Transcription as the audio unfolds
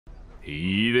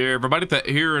Hey there, everybody. Thet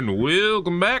here, and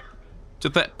welcome back to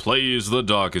Thet Plays the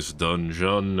Darkest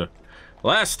Dungeon.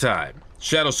 Last time,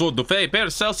 Shadow Sword Buffet,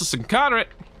 Paracelsus, and Conrad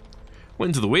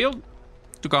went to the wheel,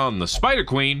 took on the Spider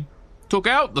Queen, took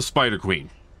out the Spider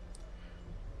Queen.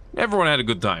 Everyone had a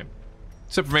good time,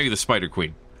 except for maybe the Spider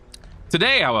Queen.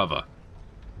 Today, however,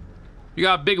 you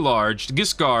got Big Large,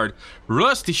 Giscard,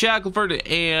 Rusty Shackleford,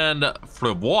 and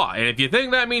Flawed. And if you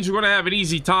think that means we're going to have an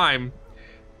easy time,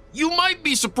 you might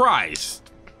be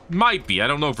surprised. Might be. I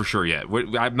don't know for sure yet.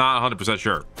 I'm not 100%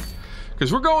 sure.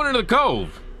 Because we're going into the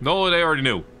cove. No, they already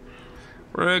knew.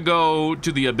 We're going to go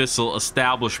to the Abyssal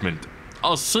establishment.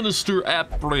 A sinister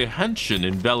apprehension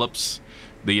envelops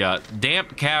the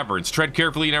damp caverns. Tread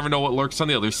carefully, you never know what lurks on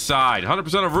the other side.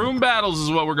 100% of room battles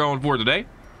is what we're going for today.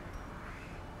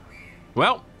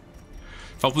 Well,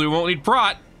 hopefully we won't need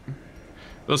prot.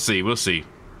 We'll see, we'll see.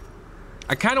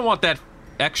 I kind of want that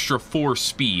extra 4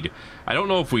 speed. I don't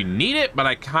know if we need it, but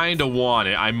I kind of want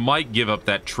it. I might give up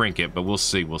that trinket, but we'll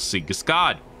see, we'll see.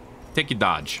 Giscard, take your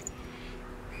dodge.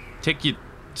 Take your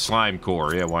slime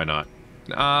core. Yeah, why not?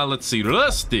 Let's see.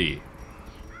 Rusty.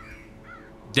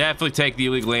 Definitely take the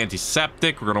illegal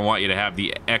antiseptic. We're going to want you to have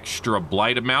the extra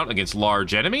blight amount against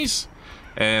large enemies.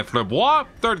 And Flebois,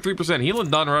 33% healing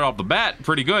done right off the bat.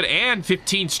 Pretty good. And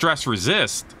 15 stress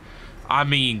resist. I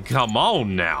mean, come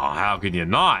on now. How can you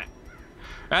not?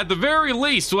 At the very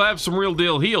least, we'll have some real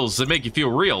deal heals that make you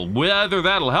feel real. Whether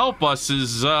that'll help us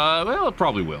is, well, it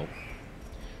probably will.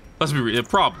 Let's be real, it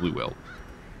probably will.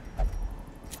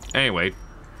 Anyway.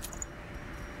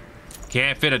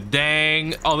 Can't fit a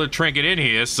dang other trinket in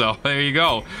here, so there you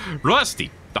go.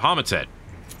 Rusty, the Hamlet's head.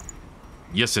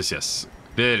 Yes, yes, yes.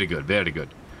 Very good, very good.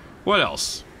 What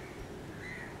else?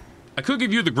 I could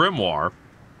give you the Grimoire.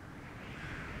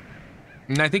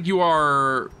 And I think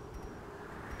you're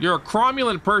a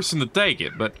cromulent person to take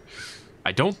it, but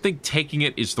I don't think taking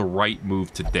it is the right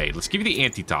move today. Let's give you the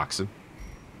antitoxin.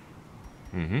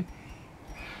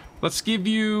 Let's give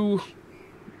you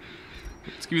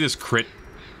this crit.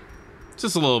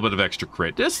 Just a little bit of extra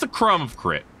crit. Just the crumb of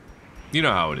crit. You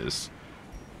know how it is.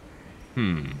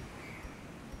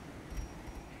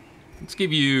 Let's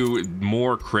give you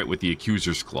more crit with the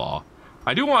Accuser's Claw.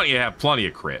 I do want you to have plenty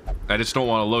of crit. I just don't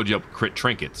want to load you up with crit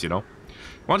trinkets, you know?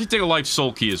 Why don't you take a life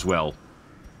soul key as well?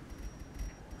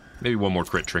 Maybe one more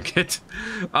crit trinket.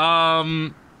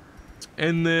 And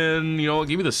then, you know,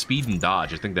 give me the speed and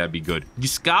dodge. I think that'd be good.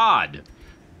 Giscard!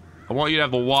 I want you to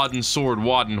have the Wadden Sword,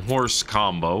 Wadden Horse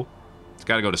combo. It's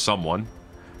gotta go to someone.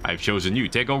 I've chosen you.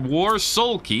 Take a War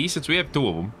Soul Key, since we have 2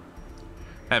 of them.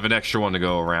 Have an extra one to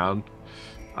go around.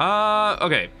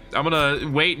 Okay. I'm gonna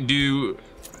wait and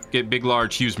get Big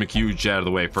Large Hughes McHuge out of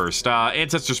the way first.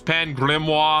 Ancestor's Pen,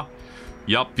 Grimoire.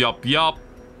 Yup.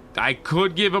 I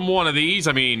could give him one of these.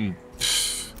 I mean,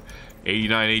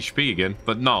 89 HP again.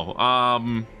 But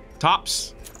no.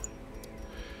 Tops.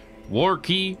 War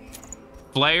Key.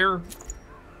 Flare.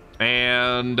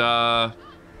 And,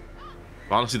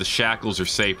 honestly, the Shackles are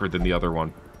safer than the other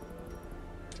one.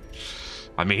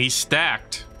 I mean, he's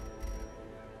stacked.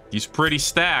 He's pretty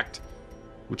stacked.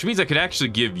 Which means I could actually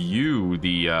give you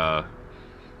the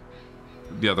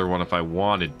other one if I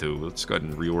wanted to. Let's go ahead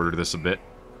and reorder this a bit.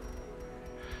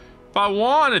 If I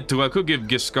wanted to, I could give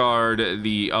Giscard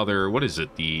the other... What is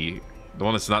it? The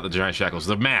one that's not the giant shackles.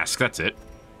 The mask, that's it.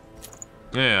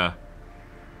 Yeah.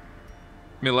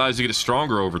 It allows you to get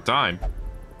stronger over time.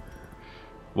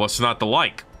 What's not to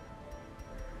like?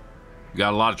 You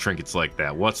got a lot of trinkets like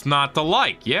that. What's not to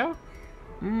like, yeah?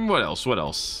 What else? What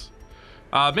else?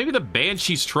 Maybe the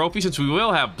Banshee's Trophy, since we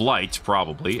will have Blight,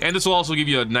 probably. And this will also give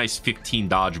you a nice 15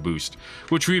 dodge boost,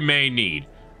 which we may need.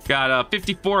 Got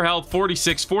 54 health,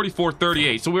 46, 44,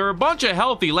 38. So we're a bunch of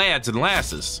healthy lads and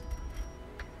lasses.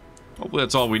 Hopefully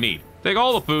that's all we need. Take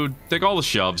all the food, take all the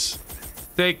shoves.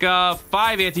 Take 5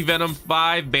 anti-venom,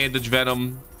 5 bandage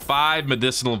venom, 5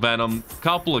 medicinal venom,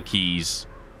 couple of keys,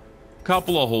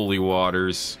 couple of holy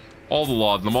waters, all the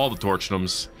laudanum, all the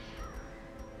torchnums.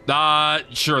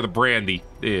 Sure, the brandy.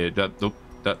 Yeah, not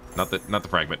the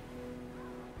fragment.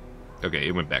 Okay,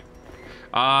 it went back.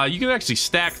 You can actually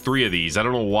stack 3 of these. I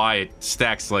don't know why it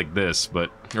stacks like this,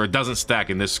 or it doesn't stack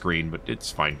in this screen, but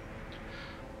it's fine.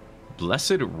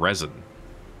 Blessed resin.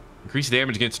 Increase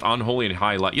damage against unholy and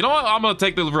high light. You know what? I'm gonna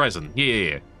take the resin.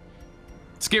 Yeah.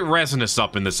 Let's get resinous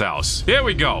up in this house. Here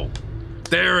we go.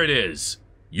 There it is.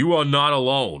 You are not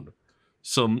alone.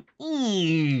 Some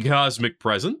cosmic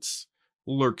presence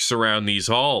lurks around these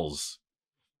halls.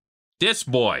 This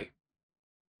boy.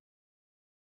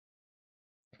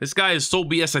 This guy is so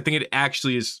BS, I think it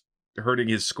actually is hurting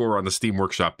his score on the Steam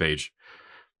Workshop page.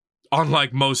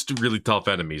 Unlike most really tough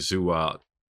enemies who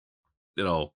you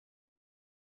know,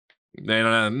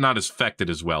 they're not as affected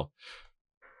as well.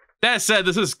 That said,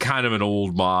 this is kind of an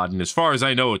old mod, and as far as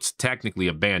I know, it's technically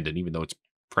abandoned, even though it's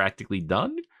practically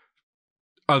done.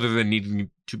 Other than needing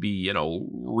to be, you know,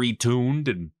 retuned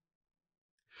and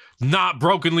not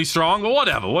brokenly strong, or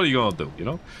whatever. What are you gonna do, you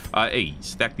know? Hey,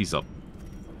 stack these up.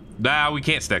 Nah, we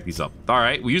can't stack these up. All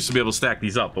right, we used to be able to stack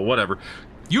these up, but whatever.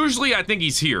 Usually, I think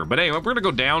he's here. But anyway, we're gonna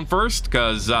go down first,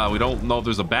 because we don't know if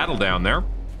there's a battle down there.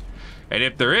 And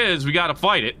if there is, we gotta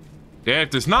fight it. And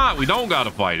if there's not, we don't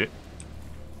gotta fight it.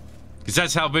 Because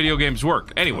that's how video games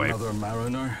work. Anyway. Another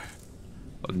mariner.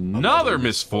 Another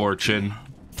misfortune.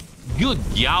 Good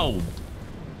yow.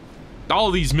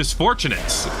 All these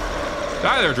misfortunates.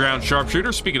 Hi there, drowned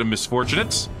sharpshooter. Speaking of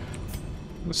misfortunates.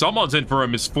 Someone's in for a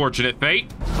misfortunate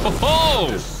fate. Oh!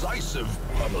 Decisive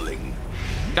pummeling.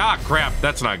 Ah, crap.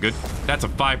 That's not good. That's a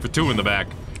 5 for 2 in the back.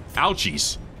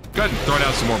 Ouchies. Go ahead and throw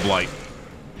down some more blight.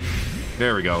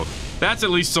 There we go. That's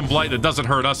at least some blight that doesn't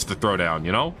hurt us to throw down,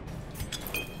 you know?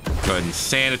 Go ahead and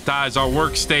sanitize our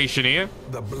workstation here.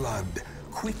 The blood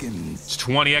quickens. It's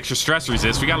 20 extra stress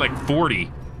resist. We got like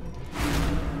 40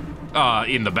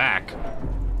 in the back.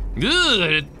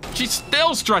 Ugh, she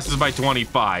still stresses by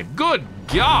 25. Good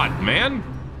God, man.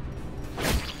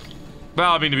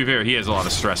 Well, I mean, to be fair, he has a lot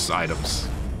of stress items.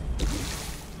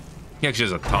 He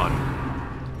actually has a ton.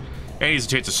 And he has a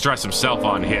chance to stress himself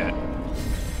on hit.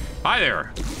 Hi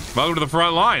there. Welcome to the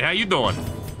front line. How you doing?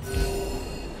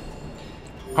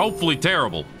 Hopefully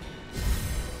terrible.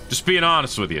 Just being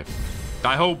honest with you.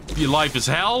 I hope your life is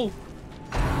hell,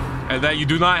 and that you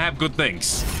do not have good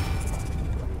things.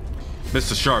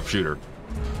 Mr. Sharpshooter.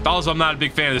 Also, I'm not a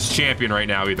big fan of this champion right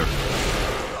now either.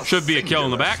 Should be a kill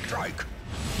in the back.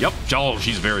 Yep. Oh,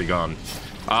 she's very gone.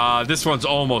 This one's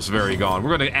almost very gone.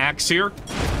 We're going to axe here.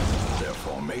 Their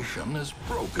formation is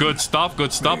broken. Good stuff,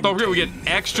 good stuff. Don't forget, we get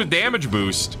extra damage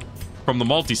boost from the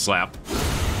multi-slap.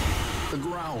 The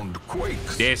ground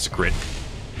quakes. Yeah, it's a crit.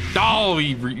 Oh,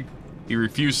 he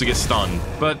refused to get stunned,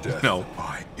 but no.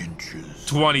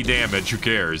 20 damage, who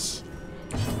cares?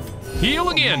 Heal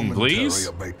again, please.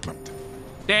 Abatement.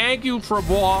 Thank you,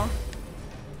 Trebois.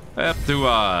 Up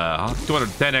to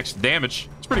 210 extra damage.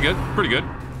 It's pretty good, pretty good.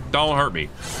 Don't hurt me.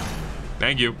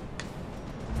 Thank you.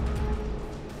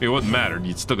 It wouldn't matter.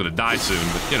 You're still gonna die soon,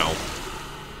 but you know.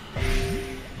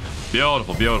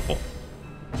 Beautiful, beautiful.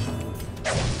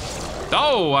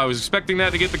 Oh, I was expecting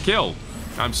that to get the kill.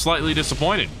 I'm slightly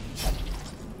disappointed.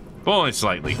 But only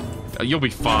slightly. You'll be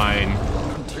fine.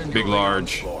 Big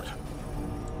large.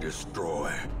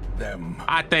 Destroy them.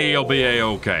 I think you'll be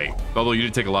a-okay. Although you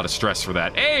did take a lot of stress for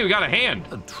that. Hey, we got a hand.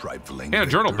 A trifling And a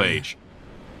journal page.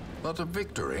 But a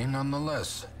victory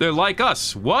nonetheless. They're like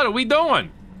us. What are we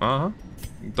doing? Uh-huh.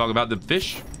 You talk about the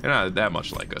fish? They're not that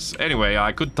much like us. Anyway,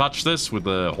 I could touch this with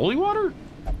the holy water?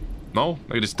 No?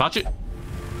 I could just touch it?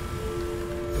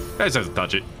 I just have to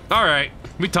touch it. Alright.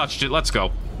 We touched it. Let's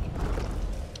go.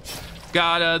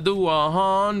 Gotta do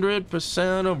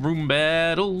 100% of room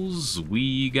battles.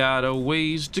 We got a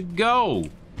ways to go.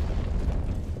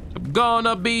 I'm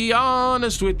gonna be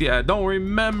honest with you. I don't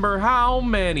remember how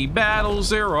many battles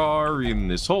there are in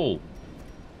this hole.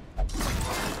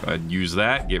 I'd use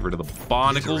that. Get rid of the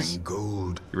barnacles.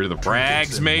 Gold, get rid of the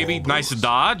frags, maybe. Nice to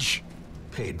dodge.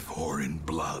 Paid for in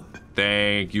blood.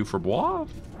 Thank you for bois.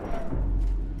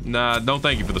 Nah, no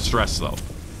thank you for the stress, though.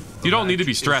 You don't need to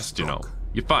be stressed, you know.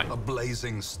 You're fine. A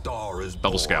blazing star is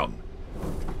Double born. scout.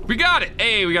 We got it.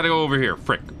 Hey, we gotta go over here.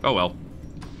 Frick. Oh, well.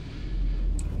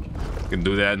 Can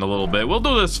do that in a little bit. We'll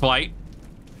do this fight.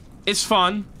 It's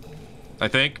fun, I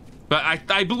think. But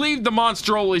I believe the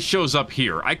monster always shows up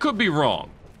here. I could be wrong.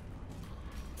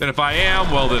 And if I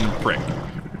am, well then, frick.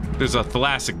 There's a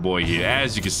thoracic boy here,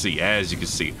 as you can see, as you can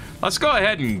see. Let's go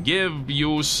ahead and give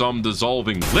you some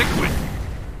dissolving liquid,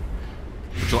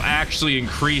 which will actually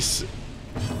increase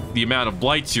the amount of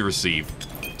blights you receive.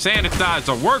 Sanitize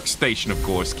our workstation, of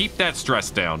course. Keep that stress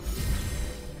down.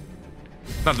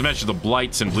 Not to mention the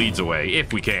blights and bleeds away,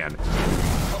 if we can.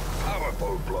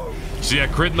 Powerful blow. See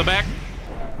that crit in the back?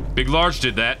 Big Large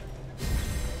did that.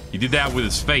 He did that with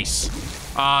his face.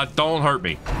 Don't hurt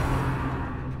me.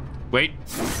 Wait.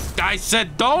 I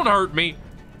said don't hurt me.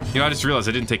 You know, I just realized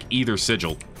I didn't take either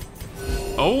sigil.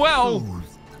 Oh well.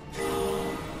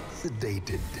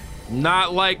 Sedated.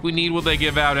 Not like we need what they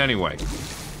give out anyway.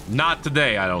 Not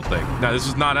today, I don't think. No, this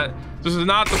is not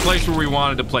the place where we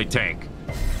wanted to play tank.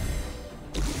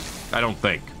 I don't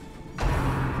think.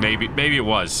 Maybe it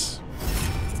was.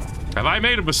 Have I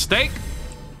made a mistake?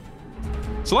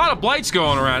 There's a lot of blights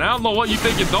going around. I don't know what you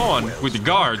think you're doing with your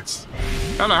guards.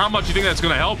 I don't know how much you think that's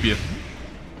gonna help you.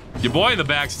 Your boy in the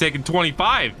back's taking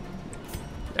 25.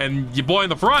 And your boy in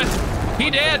the front, he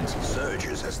dead.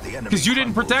 Surges as the enemy Because you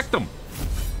didn't crumbles. protect him.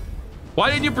 Why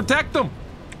didn't you protect him?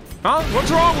 Huh? What's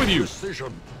wrong with you?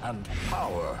 Precision and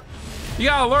power. You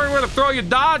gotta learn where to throw your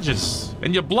dodges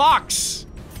and your blocks.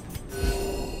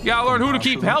 You gotta learn who to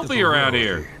keep healthy around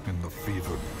here. In the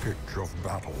fevered pitch of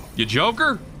battle. You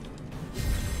joker?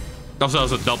 Also,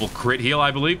 that was a double crit heal,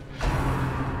 I believe.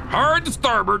 Hard to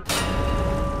starboard.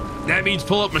 That means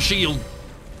pull up my shield.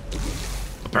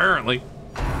 Apparently.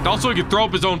 Also, he can throw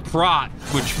up his own prot,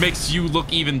 which makes you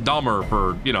look even dumber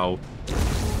for, you know,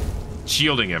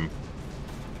 shielding him.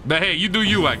 But hey, you do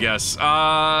you, I guess.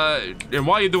 And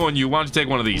while you're doing you, why don't you take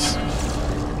one of these?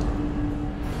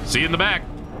 See you in the back.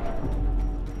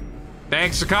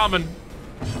 Thanks for coming.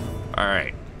 All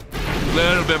right. A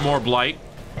little bit more blight.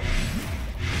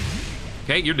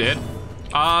 Okay, you're dead.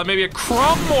 Maybe a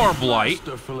crumb more blight.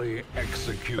 Masterfully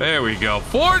executed. There we go.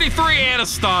 43 and a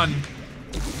stun.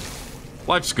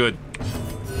 Life's good.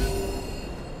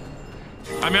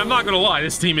 I mean, I'm not gonna lie,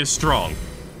 this team is strong.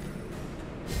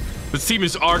 This team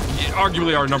is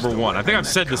arguably our number one. I think I've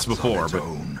said this before, but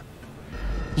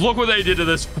look what they did to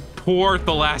this poor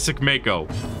Thalassic Mako.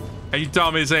 And you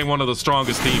tell me this ain't one of the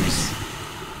strongest teams.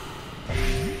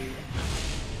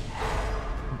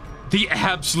 The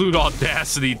absolute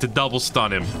audacity to double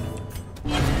stun him.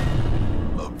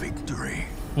 A victory.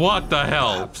 What the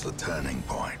hell? Perhaps the turning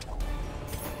point.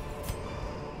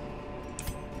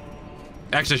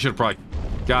 Actually, I should have probably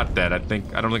got that. I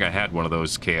don't think I had one of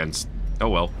those cans. Oh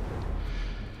well.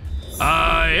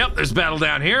 Yep, there's battle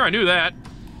down here. I knew that.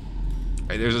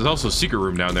 Hey, there's also a secret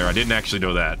room down there. I didn't actually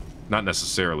know that. Not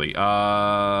necessarily.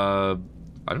 I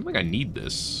don't think I need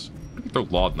this. I can throw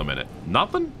Laud in a minute.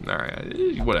 Nothing?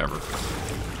 Alright, whatever.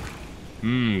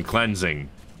 Cleansing.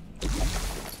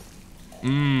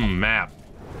 Map.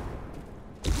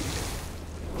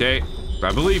 Okay,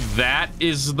 I believe that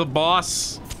is the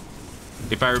boss.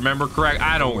 If I remember correct.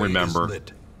 I don't remember.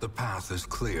 The path is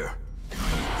clear.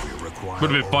 Would have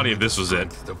been funny if this was it.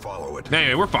 To follow it.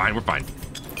 Anyway, we're fine, we're fine.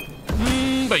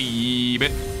 Baby.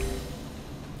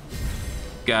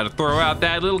 Gotta throw out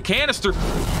that little canister.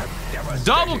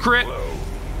 Double crit.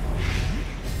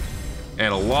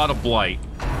 And a lot of blight.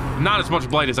 Not as much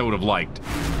blight as I would have liked.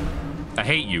 I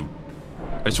hate you.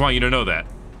 I just want you to know that.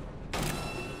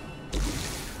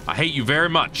 I hate you very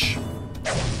much.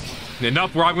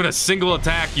 Enough where I'm gonna single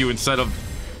attack you instead of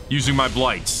using my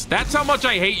blights. That's how much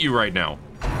I hate you right now.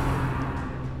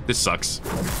 This sucks.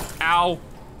 Ow.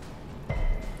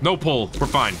 No pull, we're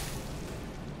fine.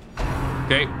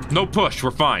 Okay, no push, we're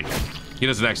fine. He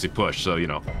doesn't actually push, so, you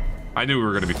know. I knew we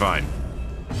were gonna be fine.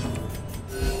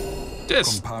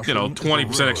 Just, you know,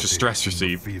 20% extra stress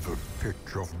received.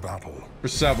 For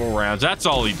several rounds. That's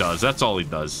all he does, that's all he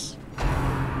does.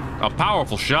 A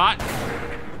powerful shot.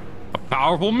 A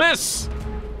powerful miss.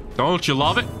 Don't you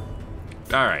love it?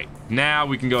 All right, now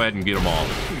we can go ahead and get them all.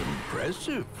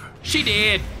 Impressive. She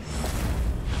did.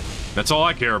 That's all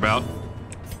I care about.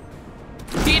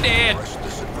 He did.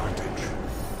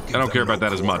 I don't care about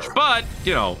that as much, but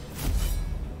you know.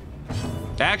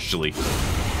 Actually,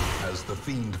 as the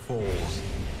fiend falls,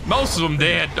 most of them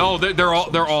dead. Oh, they're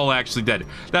all actually dead.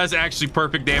 That's actually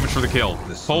perfect damage for the kill.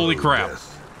 Holy crap!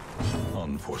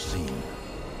 Unforeseen,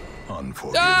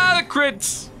 unforgiving. Ah, the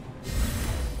crits.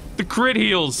 The crit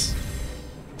heals.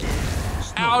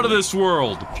 Out of this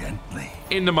world. Gently.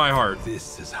 Into my heart.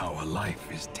 This is how a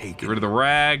life is taken. Get rid of the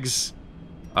rags.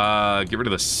 Get rid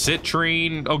of the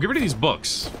citrine. Oh, get rid of these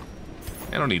books.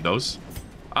 I don't need those.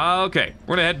 Okay,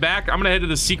 we're gonna head back. I'm gonna head to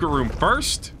the secret room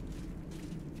first.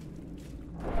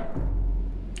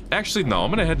 Actually, no, I'm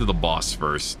gonna head to the boss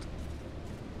first.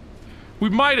 We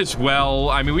might as well.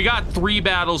 I mean, we got 3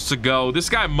 battles to go. This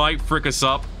guy might frick us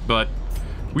up, but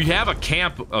we have a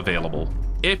camp available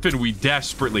if and we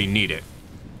desperately need it.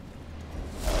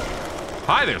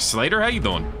 Hi there, Slater. How you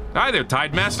doing? Hi there,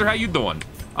 Tide Master. How you doing?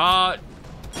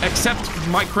 Accept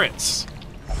my crits.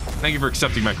 Thank you for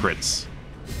accepting my crits.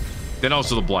 Then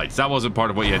also the blights. That wasn't part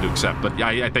of what you had to accept, but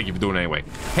I thank you for doing it anyway.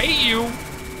 Hate you!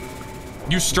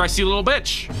 You stressy little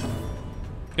bitch.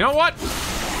 You know what?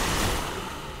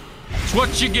 It's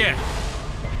what you get.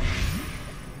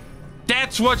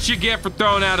 That's what you get for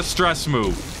throwing out a stress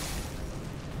move.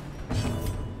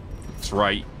 That's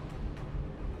right.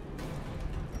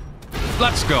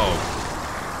 Let's go.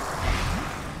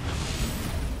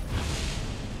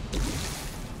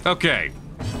 Okay.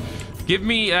 Give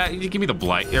me the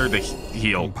blight or the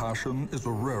heal. Compassion is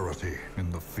a rarity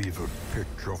in the fevered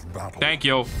pitch of battle. Thank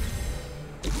you.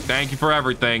 Thank you for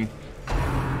everything.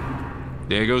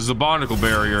 There goes the barnacle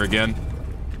barrier again.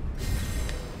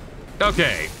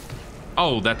 Okay.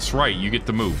 Oh, that's right. You get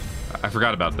to move. I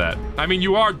forgot about that. I mean,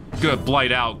 you are gonna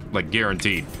blight out, like,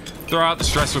 guaranteed. Throw out the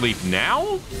stress relief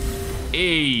now?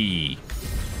 Hey.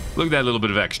 Look at that little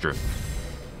bit of extra.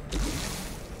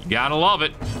 You gotta love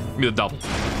it. Give me the double.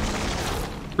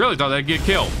 Really thought that'd get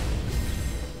killed.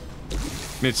 I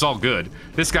mean, it's all good.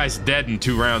 This guy's dead in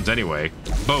 2 rounds anyway.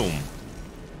 Boom.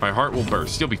 My heart will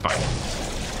burst. You'll be fine.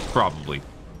 Probably.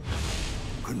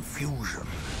 Confusion,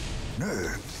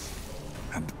 nerves,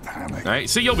 and panic. All right,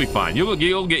 so you'll be fine. You'll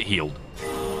get healed.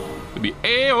 You'll be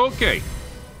A-okay.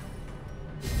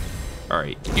 All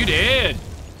right, you did.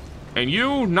 And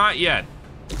you, not yet.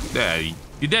 Yeah,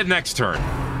 you're dead next turn.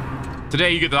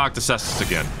 Today you get the Octocestus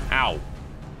again. Ow.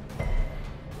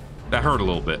 That hurt a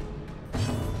little bit.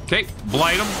 Okay,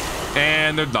 blight them,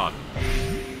 and they're done.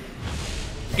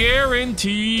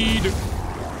 Guaranteed.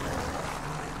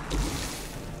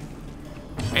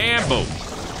 And boom.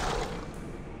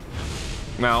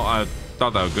 Now, I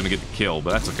thought that I was going to get the kill,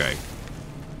 but that's okay.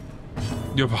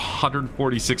 You have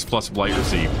 146 plus blight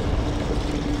received.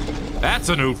 That's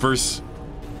an oofers.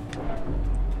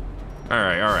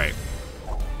 Alright.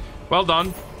 Well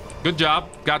done. Good job.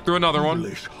 Got through another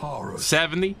one.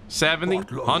 70,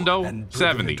 hundo,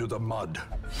 70. To the mud.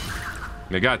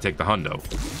 You gotta take the hundo.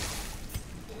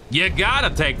 You gotta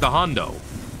take the hundo.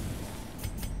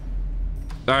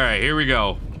 Alright, here we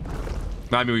go.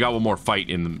 I mean, we got one more fight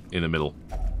in the middle.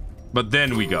 But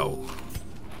then we go.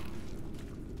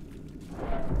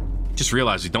 Just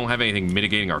realized we don't have anything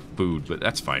mitigating our food, but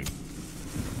that's fine.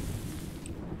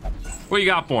 What you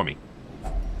got for me?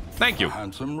 Thank you.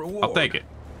 Handsome reward. I'll take it.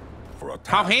 For a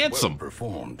How task handsome. well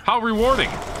performed. How rewarding.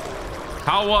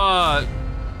 How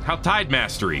tide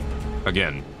mastery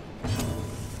again.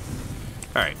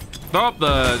 All right. Throw up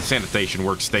the sanitation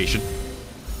workstation.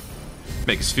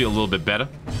 Make us feel a little bit better.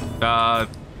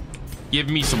 Give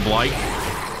me some blight.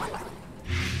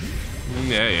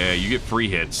 Yeah, you get free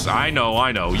hits. I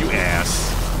know, you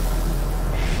ass.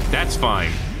 That's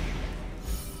fine.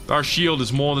 Our shield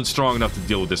is more than strong enough to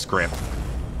deal with this crap.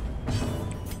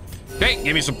 Okay,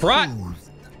 give me some prot.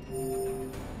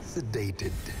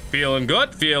 Sedated. Feeling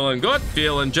good, feeling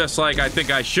just like I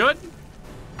think I should.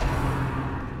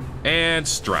 And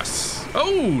stress.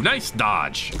 Oh, nice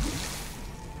dodge.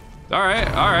 All right,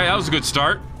 that was a good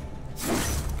start.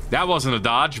 That wasn't a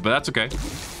dodge, but that's okay.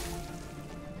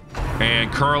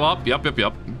 And curl up, yep.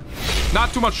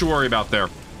 Not too much to worry about there.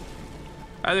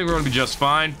 I think we're gonna be just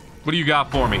fine. What do you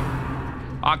got for me?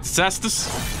 Octocestus?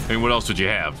 I mean, what else would you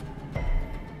have?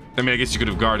 I mean, I guess you could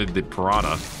have guarded the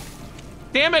piranha.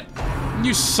 Damn it!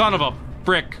 You son of a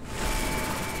frick.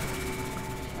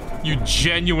 You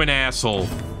genuine asshole.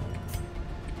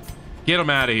 Get him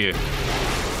out of here.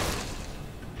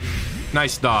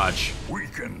 Nice dodge.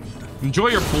 Weakened. Enjoy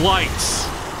your blights.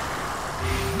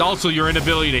 Also, your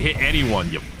inability to hit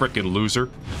anyone, you frickin' loser.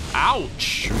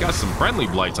 Ouch! We got some friendly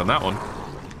blights on that one.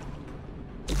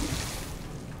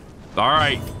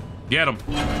 Alright, get him.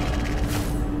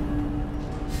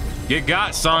 Get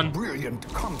got, son. A brilliant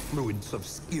confluence of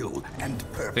skill and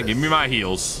purpose. Hey, give me my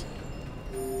heals.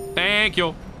 Thank you.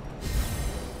 A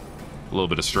little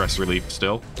bit of stress relief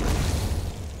still.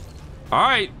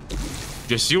 Alright.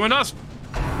 Just you and us.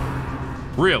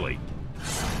 Really?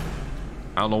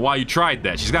 I don't know why you tried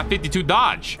that. She's got 52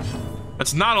 dodge.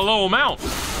 That's not a low amount.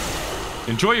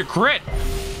 Enjoy your crit,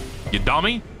 you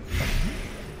dummy.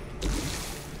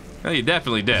 Well, you're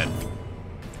definitely dead.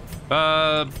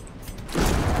 There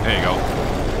you go.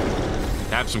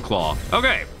 Have some claw.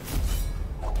 Okay.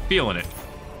 Feeling it.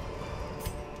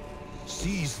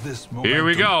 Seize this momentum. Here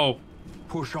we go.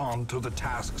 Push on to the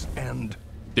task's end.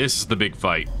 This is the big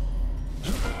fight.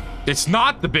 It's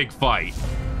not the big fight.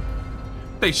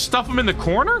 They stuff him in the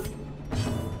corner?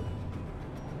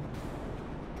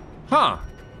 Huh.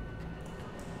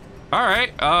 Alright,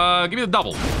 give me the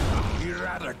double.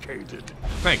 Eradicated.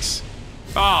 Thanks.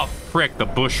 Oh, frick, the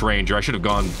bush ranger. I should have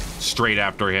gone straight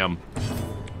after him.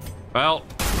 Well,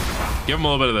 give him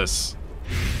a little bit of this.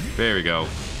 There we go.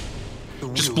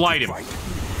 Just blight him.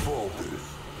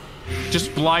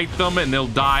 Just blight them and they'll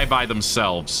die by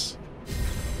themselves.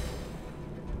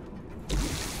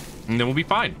 And then we'll be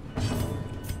fine.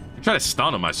 Try to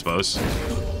stun him, I suppose.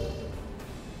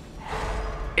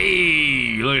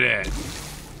 Hey, look at that.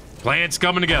 Plans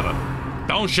coming together.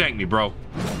 Don't shank me, bro.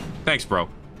 Thanks, bro.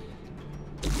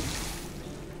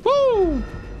 Woo!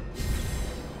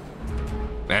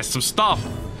 That's some stuff.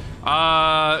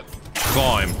 Claw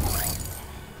him.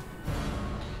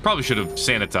 Probably should have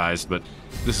sanitized, but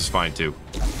this is fine too.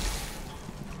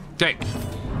 Okay.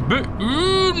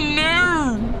 Ooh,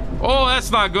 no! Oh,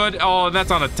 that's not good. Oh, and that's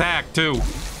on attack too.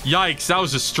 Yikes, that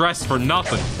was just stress for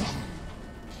nothing.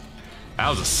 That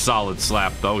was a solid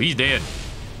slap, though. He's dead.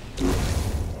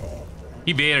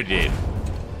 He better dead.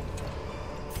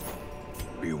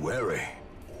 Be wary.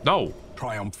 No.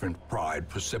 Triumphant pride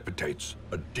precipitates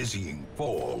a dizzying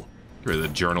fall. Get rid of the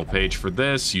journal page for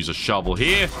this. Use a shovel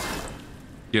here.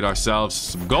 Get ourselves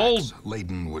some gold.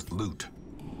 Laden with loot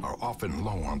are often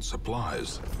low on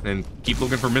supplies. And keep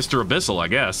looking for Mr. Abyssal, I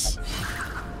guess.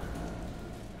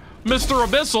 Mr.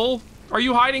 Abyssal, are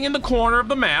you hiding in the corner of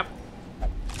the map?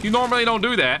 You normally don't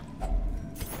do that.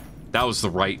 That was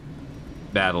the right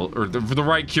battle, or the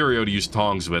right curio to use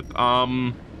tongs with. I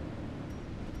mean,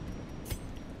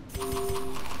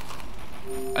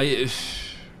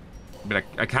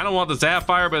 I kind of want the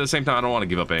sapphire, but at the same time, I don't want to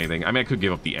give up anything. I mean, I could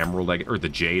give up the emerald, or the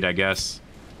jade, I guess.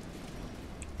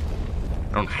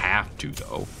 I don't have to,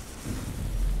 though.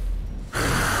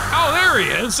 Oh, there he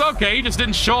is. Okay, he just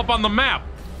didn't show up on the map.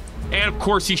 And, of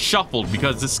course, he shuffled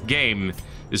because this game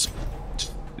is...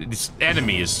 This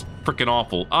enemy is freaking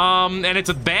awful. And it's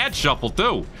a bad shuffle,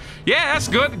 too. Yeah, that's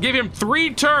good. Give him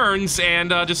 3 turns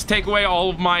and just take away all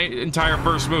of my entire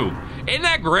first move. Isn't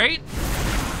that great?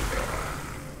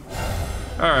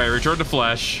 Alright, return to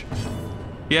flesh.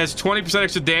 He has 20%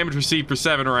 extra damage received for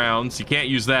 7 rounds. He can't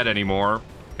use that anymore.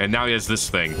 And now he has this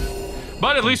thing.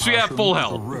 But at least we have full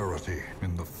health.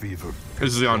 This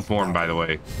is the unformed, by the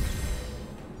way.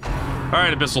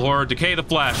 Alright, Abyssal Horror. Decay the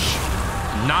flesh.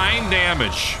 9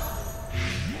 damage.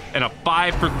 And a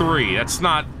 5 for 3. That's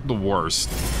not the worst.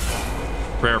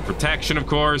 Prayer of protection, of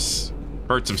course.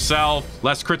 Hurts himself.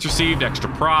 Less crits received.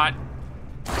 Extra prot.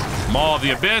 Maw of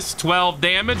the Abyss. 12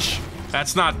 damage.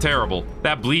 That's not terrible.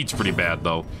 That bleeds pretty bad,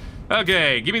 though.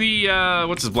 Okay, give me the,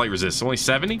 what's his blight resist? Only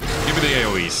 70? Give me the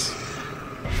AoEs.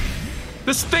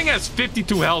 This thing has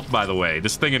 52 health, by the way.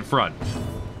 This thing in front.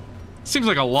 Seems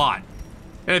like a lot.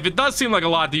 And if it does seem like a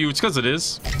lot to you, it's because it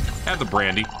is. Have the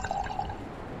brandy.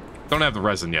 Don't have the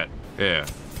resin yet. Yeah.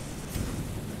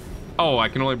 Oh, I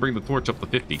can only bring the torch up to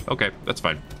 50. Okay, that's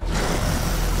fine.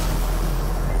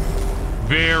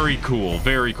 Very cool,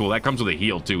 very cool. That comes with a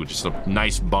heal, too, which is a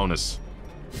nice bonus.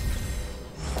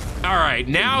 Alright,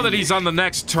 now that he's on the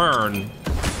next turn,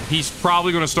 he's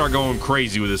probably going to start going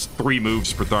crazy with his 3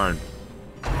 moves per turn.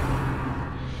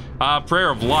 Prayer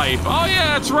of Life. Oh,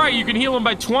 yeah, that's right. You can heal him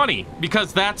by 20,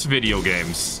 because that's video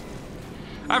games.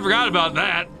 I forgot about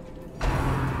that.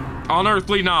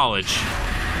 Unearthly Knowledge.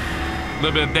 A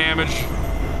little bit of damage.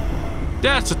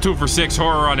 That's a 2 for 6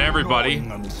 horror on everybody.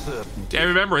 And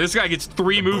remember, this guy gets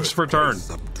 3 moves per turn.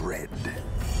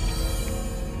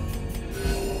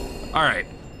 Alright.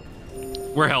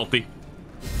 We're healthy.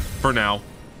 For now.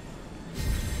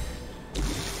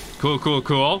 Cool, cool,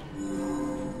 cool.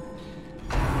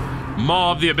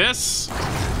 Maw of the Abyss.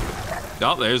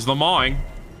 Oh, there's the mawing.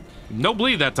 No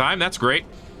bleed that time. That's great.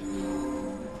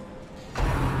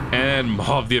 And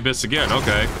Maw of the Abyss again.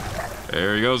 Okay.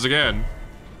 There he goes again.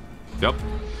 Yep.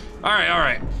 Alright,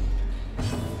 alright.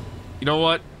 You know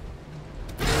what?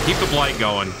 Keep the blight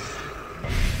going.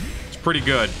 It's pretty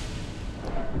good.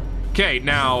 Okay,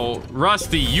 now,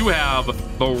 Rusty, you have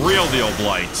the real deal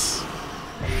blights.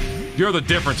 You're the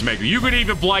difference maker. You could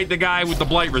even blight the guy with the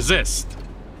blight resist.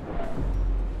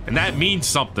 And that means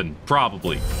something,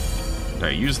 probably.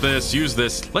 Alright, use this, use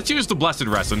this. Let's use the Blessed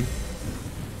Resin.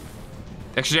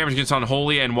 Extra damage against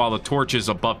Unholy, and while the torch is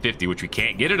above 50, which we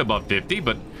can't get it above 50,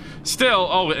 but still...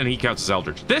 Oh, and he counts as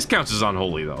Eldritch. This counts as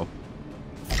Unholy, though.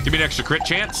 Give me an extra crit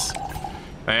chance.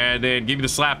 And then give me the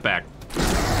slap back.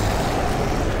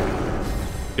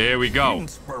 There we go.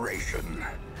 Inspiration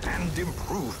and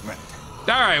improvement.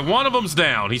 Alright, one of them's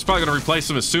down. He's probably going to replace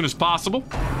him as soon as possible.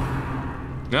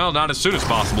 No, not as soon as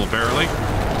possible, apparently.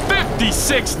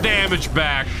 56 damage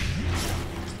back.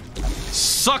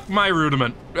 Suck my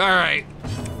rudiment. Alright.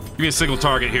 Give me a single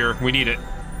target here. We need it.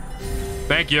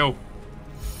 Thank you.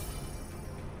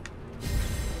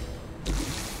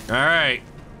 Alright.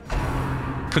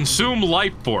 Consume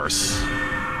life force.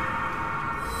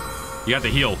 You have to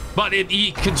heal. But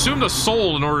he consumed a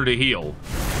soul in order to heal.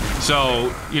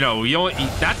 So, you know,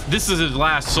 this is his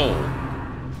last soul.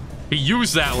 He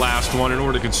used that last one in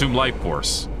order to consume life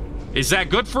force. Is that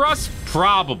good for us?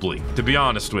 Probably, to be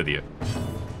honest with you.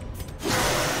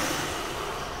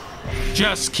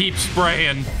 Just keep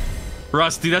spraying.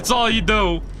 Rusty, that's all you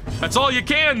do. That's all you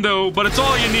can do, but it's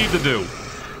all you need to do.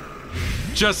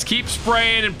 Just keep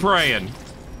spraying and praying.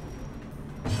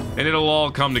 And it'll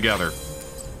all come together.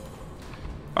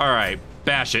 Alright,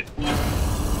 bash it.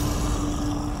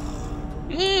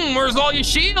 Where's all your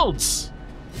shields?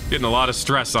 Getting a lot of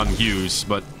stress on Hughes,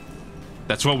 but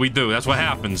that's what we do. That's what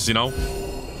happens, you know?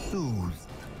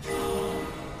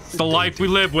 It's the life we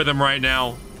live with him right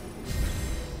now.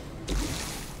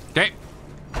 Okay,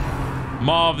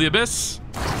 Maw of the Abyss.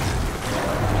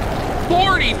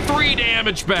 43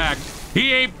 damage back.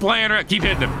 He ain't playing around. Keep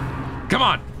hitting him. Come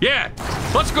on. Yeah.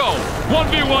 Let's go.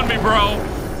 1v1 me, bro.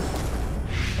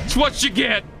 It's what you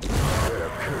get. Their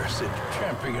cursed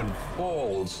champion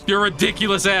falls. Your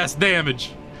ridiculous ass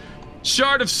damage.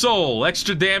 Shard of Soul.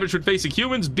 Extra damage when facing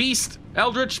humans, beast,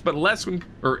 eldritch, but less when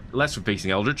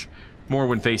facing eldritch. More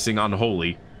when facing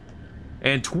unholy.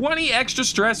 And 20 extra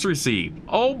stress received.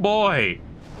 Oh boy.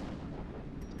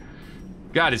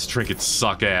 God, his trinkets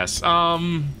suck ass.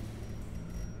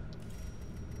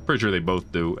 Pretty sure they both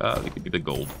do. They could be the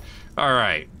gold. All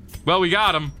right. Well, we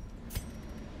got him.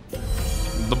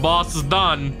 The boss is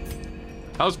done.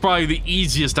 That was probably the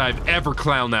easiest I've ever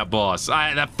clowned that boss.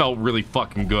 That felt really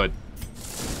fucking good.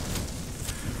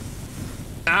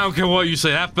 I don't care what you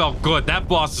say. That felt good. That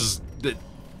boss is...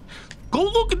 Go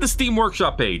look at the Steam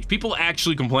Workshop page. People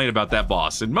actually complain about that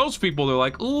boss. And most people, they're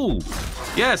like, ooh,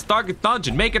 yes, Darkest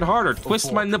Dungeon, make it harder.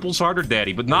 Twist my nipples harder,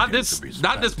 daddy. But not this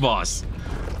boss.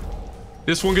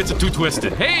 This one gets it too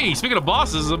twisted. Hey, speaking of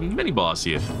bosses, a mini-boss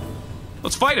here.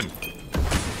 Let's fight him.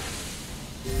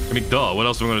 I mean, duh, what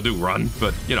else am I gonna do? Run?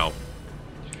 But, you know.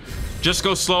 Just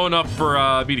go slow enough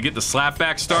for me to get the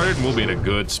slapback started, and we'll be in a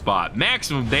good spot.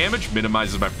 Maximum damage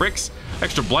minimizes my fricks.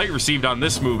 Extra blight received on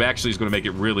this move actually is going to make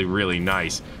it really, really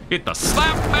nice. Get the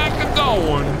slapback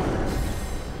going.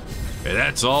 And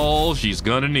that's all she's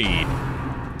gonna need.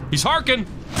 He's harking.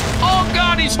 Oh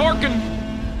God, he's harking.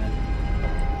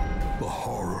 The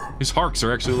horror. His harks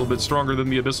are actually a little bit stronger than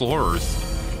the Abyssal Horrors.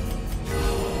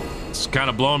 It's kind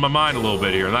of blowing my mind a little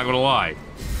bit here, I'm not gonna lie.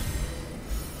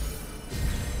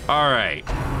 Alright.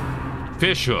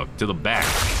 Fish hook to the back.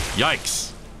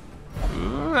 Yikes.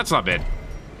 That's not bad.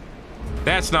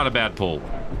 That's not a bad pull.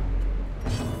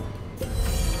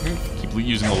 Keep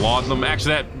using the laudanum.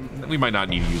 Actually, we might not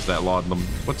need to use that laudanum.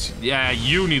 Yeah,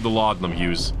 you need the laudanum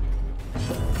use.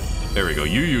 There we go.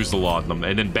 You use the laudanum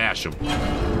and then bash him.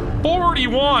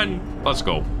 41! Let's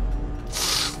go.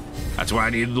 That's why I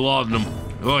needed the laudanum.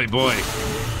 Boy, boy.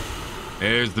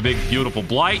 There's the big, beautiful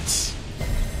blights.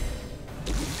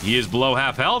 He is below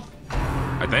half health,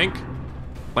 I think.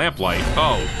 Lamplight.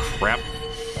 Oh, crap.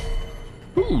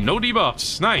 Ooh, no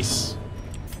debuffs. Nice.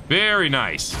 Very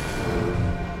nice.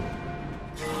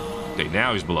 Okay,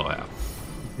 now he's below half.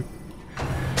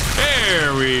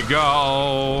 There we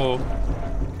go.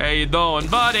 How you doing,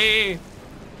 buddy?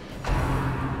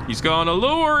 He's gonna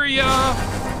lure ya.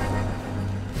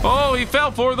 Oh, he fell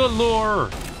for the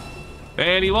lure.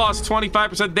 And he lost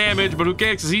 25% damage, but who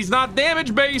cares? Because he's not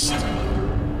damage-based.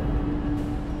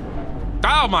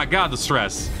 Oh my God, the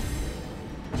stress.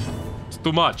 It's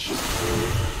too much.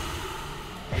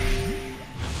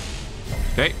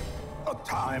 Okay.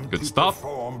 Good stuff.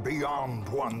 Beyond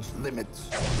one's limits.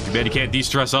 Too bad you can't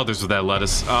de-stress others with that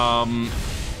lettuce.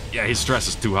 Yeah, his stress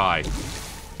is too high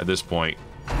at this point.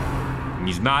 And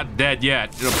he's not dead yet.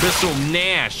 An Abyssal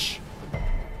Nash.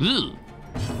 Ugh.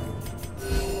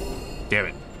 Damn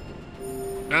it.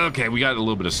 Okay, we got a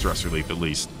little bit of stress relief at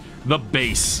least. The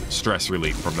base stress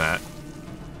relief from that.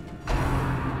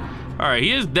 Alright,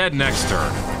 he is dead next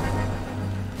turn.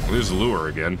 There's the lure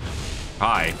again.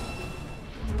 Hi.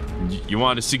 You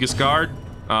want to see Giscard?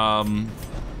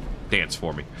 Dance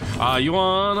for me. You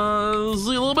wanna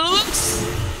see a little bit of this?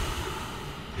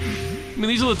 I mean,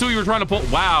 these are the two you were trying to pull.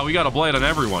 Wow, we got a blade on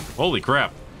everyone. Holy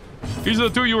crap. These are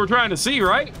the two you were trying to see,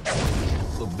 right?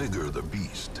 The bigger the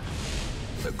beast,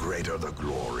 the greater the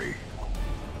glory.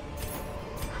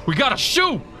 We got a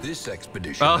shoe! This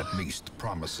expedition at least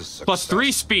promises success. Plus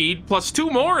 3 speed, plus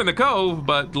 2 more in the cove,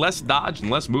 but less dodge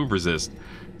and less move resist.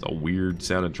 It's a weird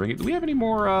sounding trinket. Do we have any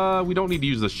more? We don't need to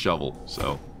use the shovel,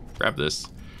 so grab this.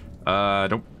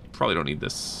 Probably don't need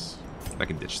this. I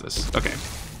can ditch this. Okay.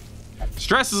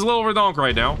 Stress is a little redonk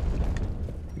right now.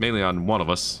 Mainly on one of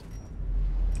us.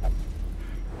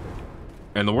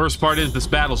 And the worst part is this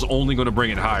battle's only going to bring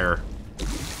it higher.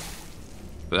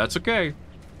 But that's okay.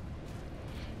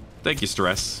 Thank you,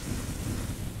 Stress.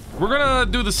 We're gonna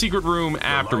do the secret room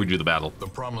after we do the battle. The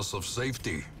promise of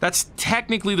safety. That's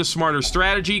technically the smarter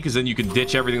strategy, because then you can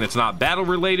ditch everything that's not battle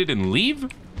related and leave.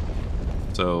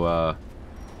 So,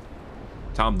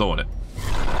 that's how I'm doing it.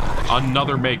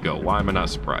 Another Mako. Why am I not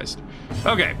surprised?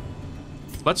 Okay.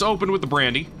 Let's open with the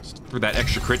brandy for that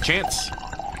extra crit chance.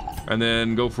 And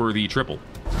then go for the triple.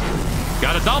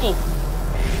 Got a double.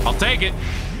 I'll take it.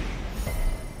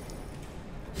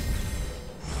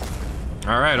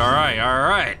 All right, all right, all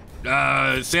right.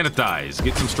 Sanitize.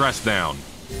 Get some stress down.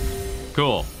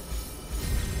 Cool.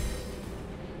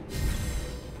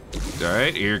 All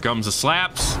right, here comes the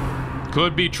slaps.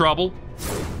 Could be trouble.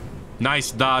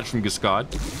 Nice dodge from Giscard.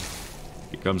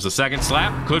 Here comes the second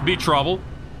slap. Could be trouble.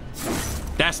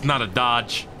 That's not a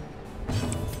dodge.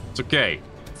 It's okay.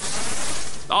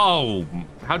 Oh,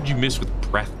 how did you miss with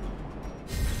breath?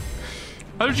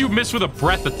 How did you miss with a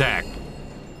breath attack?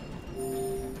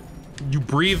 You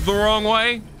breathed the wrong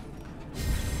way?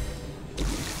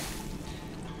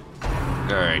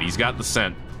 Alright, he's got the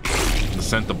scent. The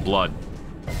scent of blood.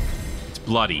 It's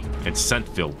bloody. It's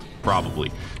scent-filled,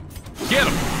 probably. Get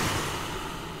him!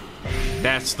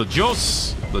 That's the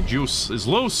juice. The juice is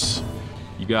loose.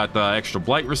 You got the extra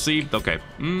blight received. Okay.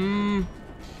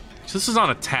 So this is on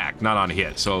attack, not on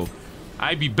hit. So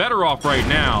I'd be better off right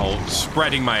now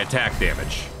spreading my attack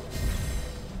damage.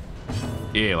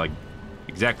 Yeah, like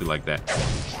exactly like that.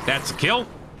 That's a kill.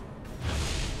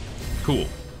 Cool.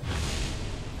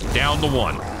 Down to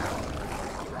 1.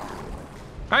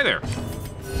 Hi there.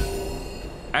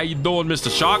 How you doing, Mr.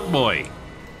 Shark Boy?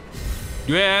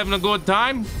 You having a good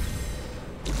time?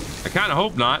 I kind of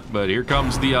hope not, but here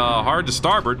comes the hard to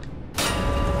starboard.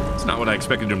 It's not what I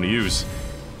expected him to use.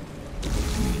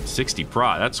 60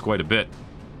 prot, that's quite a bit.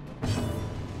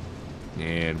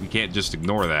 And we can't just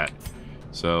ignore that.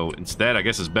 So instead, I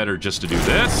guess it's better just to do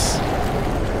this.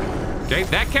 Okay,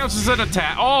 that counts as an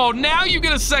attack. Oh, now you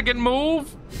get a second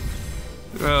move?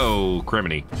 Oh,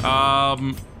 criminy.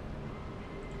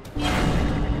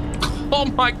 Oh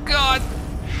my god!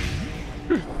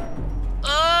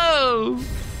 Oh!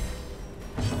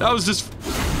 That was just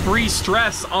free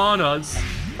stress on us.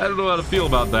 I don't know how to feel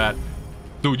about that.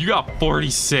 Dude, you got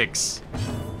 46.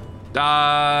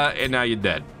 And now you're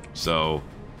dead. So,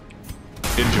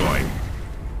 enjoy.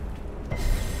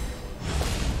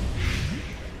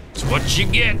 It's what you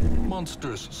get.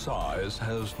 Monster's size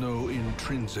has no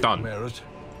intrinsic Done. merit.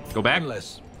 Go back.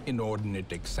 Unless inordinate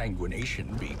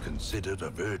exsanguination be considered a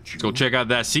virtue. Go check out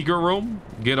that secret room.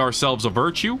 Get ourselves a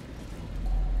virtue.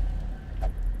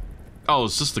 Oh,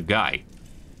 it's just a guy.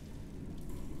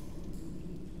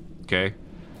 Okay.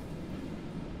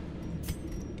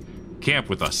 Camp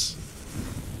with us.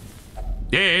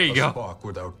 Yeah, there you A go. spark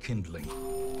without kindling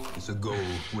is a goal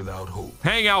without hope.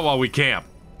 Hang out while we camp.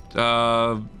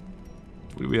 What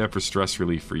do we have for stress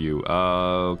relief for you?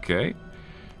 Okay.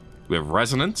 We have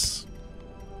resonance.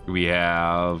 We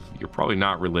have... You're probably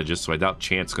not religious, so I doubt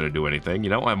chant's gonna do anything. You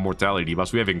don't have mortality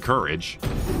debuffs. We have encourage.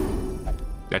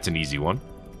 That's an easy one.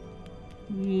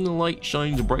 The light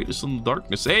shines brightest in the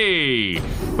darkness. Hey!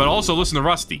 But also listen to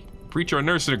Rusty. Preacher, a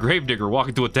nurse, and a gravedigger walk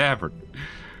into a tavern.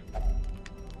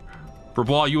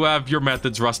 Bravois, you have your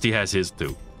methods. Rusty has his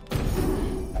too.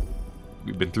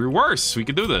 We've been through worse. We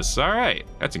can do this. All right.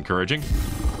 That's encouraging.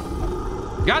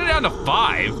 Got it down to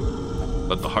 5.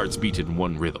 But the hearts beat in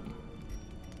one rhythm.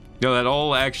 You know, that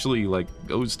all actually, like,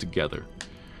 goes together.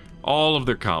 All of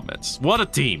their comments. What a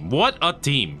team. What a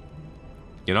team.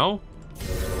 You know?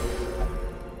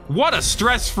 What a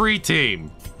stress-free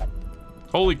team.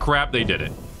 Holy crap, they did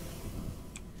it.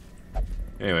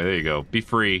 Anyway, there you go. Be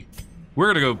free. We're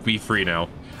gonna go be free now.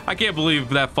 I can't believe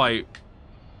that fight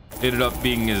ended up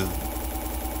being as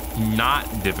not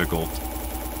difficult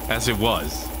as it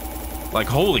was. Like,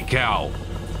 holy cow.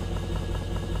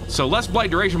 So less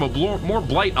blight duration, but more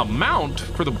blight amount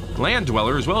for the land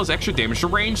dweller, as well as extra damage to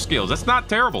range skills. That's not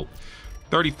terrible.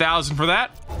 30,000 for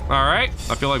that. All right.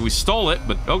 I feel like we stole it,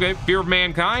 but okay. Fear of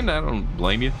mankind. I don't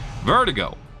blame you.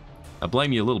 Vertigo. I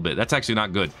blame you a little bit. That's actually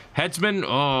not good. Headsman.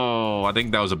 Oh, I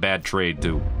think that was a bad trade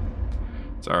too.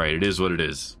 It's all right. It is what it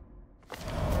is.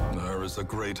 There is a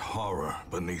great horror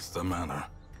beneath the manor.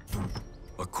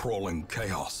 A crawling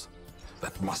chaos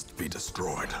that must be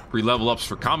destroyed. Free level ups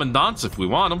for commandants if we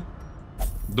want them.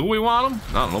 Do we want them?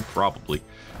 I don't know. Probably.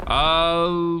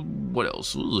 What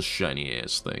else? What was a shiny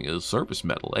ass thing? A surface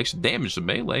metal. Extra damage to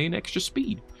melee and extra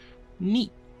speed.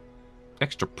 Neat.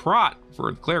 Extra prot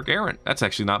for the cleric errant. That's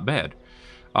actually not bad.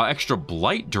 Extra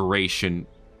blight duration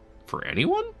for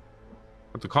anyone?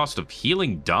 At the cost of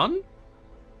healing done?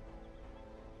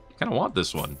 Kind of want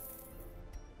this one.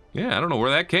 Yeah, I don't know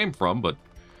where that came from, but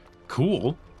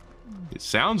cool. It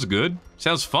sounds good.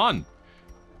 Sounds fun.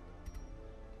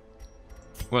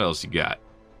 What else you got?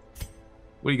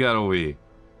 What do you got over here?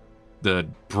 The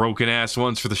broken ass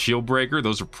ones for the shield breaker?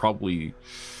 Those are probably...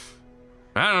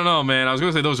 I don't know, man. I was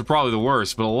going to say those are probably the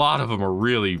worst, but a lot of them are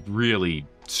really, really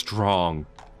strong.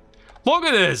 Look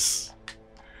at this!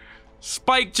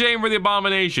 Spike chain for the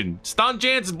abomination. Stun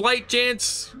chance, blight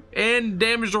chance, and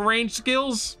damage to range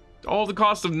skills. All the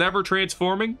cost of never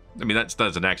transforming. I mean, that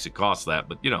doesn't actually cost that,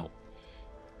 but you know.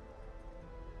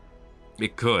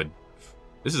 It could.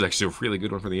 This is actually a really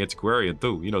good one for the antiquarian,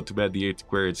 too. You know, too bad the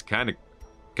antiquarian's kind of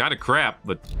Kind of crap,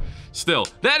 but still.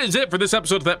 That is it for this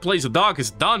episode of That Plays the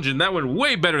Darkest Dungeon. That went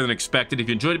way better than expected. If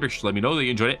you enjoyed it, make sure to let me know that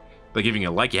you enjoyed it by giving it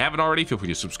a like. If you haven't already, feel free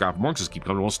to subscribe for more, because keep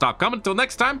coming. It won't stop coming. Until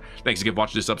next time, thanks again for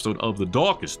watching this episode of The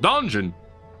Darkest Dungeon.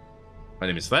 My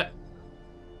name is Thet,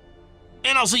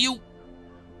 and I'll see you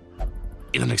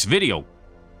in the next video.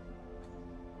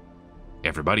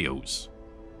 Everybody owes.